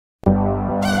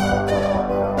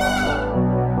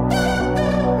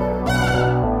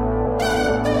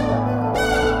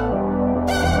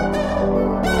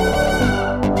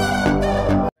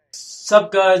Sup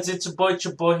guys, it's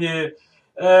your boy here,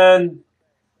 and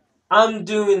I'm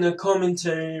doing a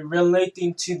commentary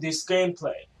relating to this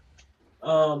gameplay.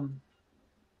 Um,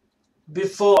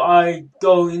 Before I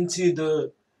go into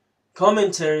the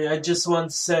commentary, I just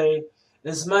want to say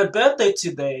it's my birthday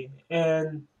today,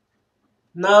 and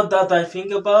now that I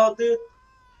think about it,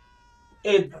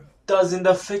 it doesn't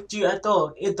affect you at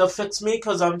all. It affects me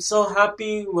because I'm so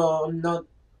happy. Well, I'm not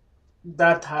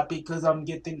that happy because I'm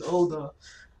getting older.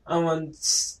 I want to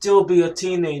still be a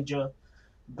teenager,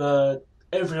 but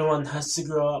everyone has to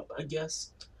grow up, I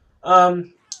guess.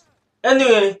 Um,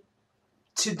 anyway,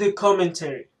 to the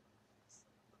commentary.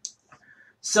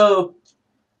 So,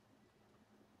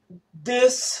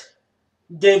 this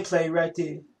gameplay right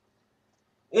here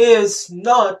is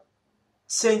not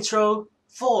Central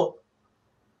 4.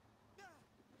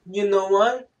 You know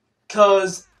why?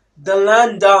 Because the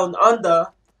land down under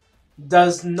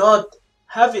does not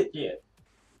have it yet.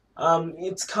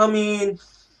 It's coming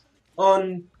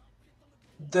on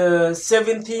the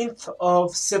 17th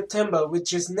of September,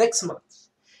 which is next month.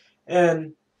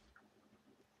 And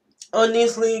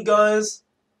honestly, guys,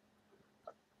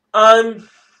 I'm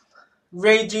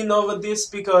raging over this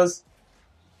because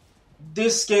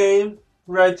this game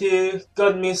right here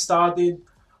got me started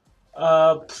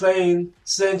playing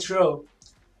Central.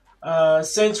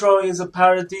 Central is a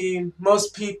parody.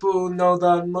 Most people know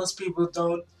that. Most people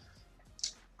don't.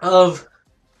 Of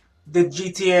the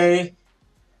GTA,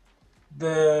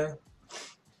 the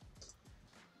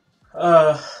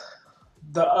uh,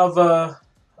 the other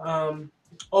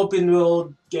open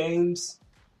world games,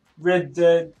 Red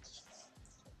Dead.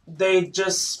 They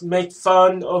just make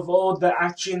fun of all the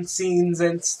action scenes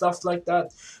and stuff like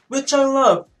that, which I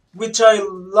love. Which I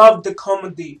love the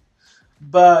comedy,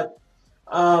 but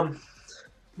um,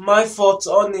 my thoughts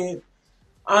on it,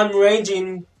 I'm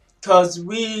raging because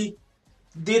we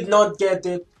did not get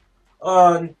it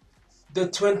on the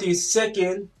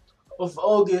 22nd of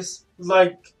August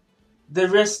like the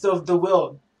rest of the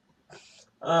world.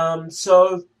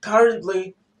 So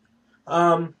currently,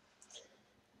 um,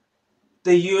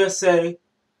 the USA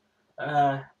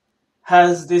uh,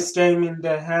 has this game in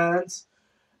their hands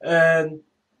and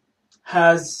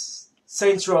has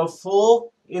Saints Row 4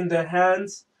 in their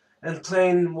hands and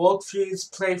playing walkthroughs,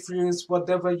 playthroughs,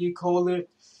 whatever you call it.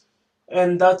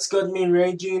 And that's got me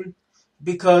raging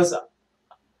because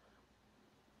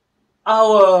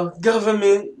our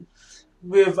government,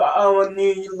 with our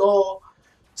new law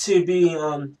to be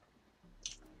um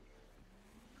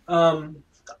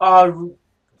are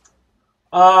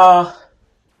are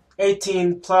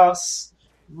 18 plus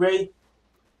rated,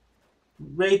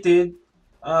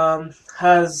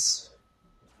 has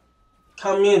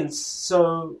come in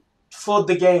so for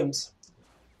the games.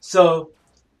 So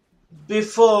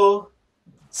before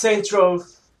Saints Row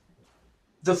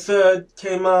the third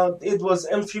came out, it was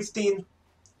M15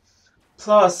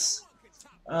 plus,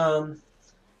 um,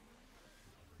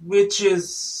 which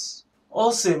is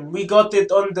awesome. We got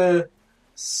it on the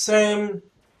same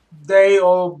day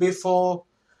or before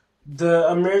the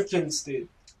Americans did,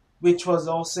 which was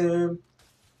awesome.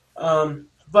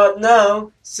 But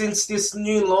now, since this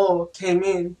new law came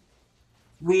in,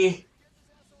 we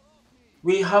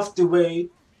we have to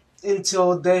wait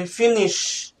until they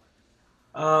finish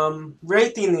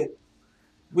rating it,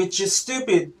 which is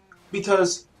stupid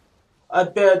because I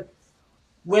bet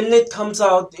when it comes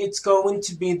out, it's going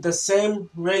to be the same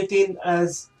rating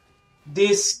as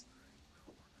this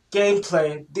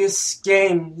gameplay, this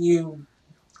game you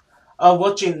are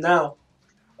watching now.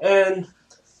 And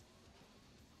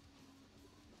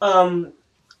um,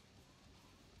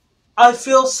 I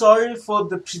feel sorry for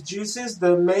the producers,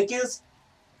 the makers,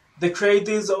 the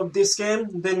creators of this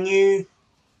game, the new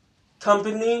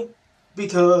company,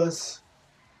 because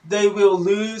they will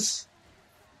lose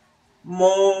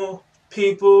more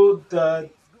people that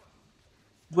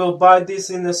will buy this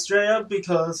in Australia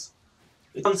because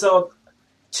it comes out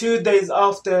 2 days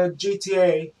after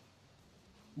GTA,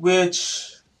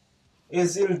 which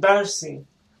is embarrassing.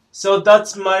 So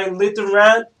that's my little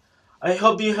rant. I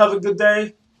hope you have a good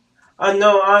day. I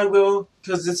know I will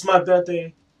because it's my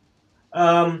birthday.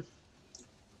 Um,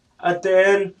 at the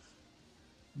end,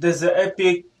 there's an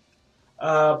epic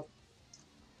uh,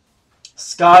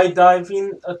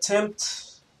 skydiving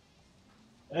attempt.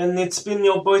 And it's been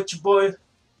your boy.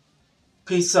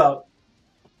 Peace out.